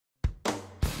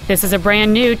This is a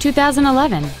brand new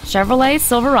 2011 Chevrolet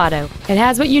Silverado. It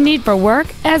has what you need for work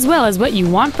as well as what you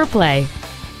want for play.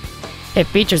 It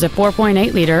features a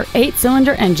 4.8-liter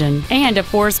 8-cylinder engine and a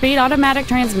 4-speed automatic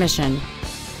transmission.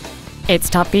 Its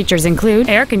top features include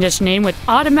air conditioning with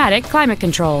automatic climate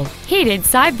control, heated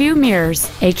side view mirrors,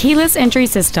 a keyless entry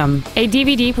system, a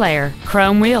DVD player,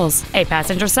 chrome wheels, a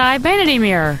passenger side vanity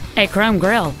mirror, a chrome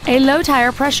grille, a low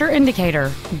tire pressure indicator,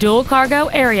 dual cargo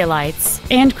area lights,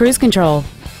 and cruise control.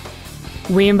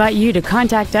 We invite you to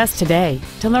contact us today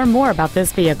to learn more about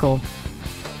this vehicle.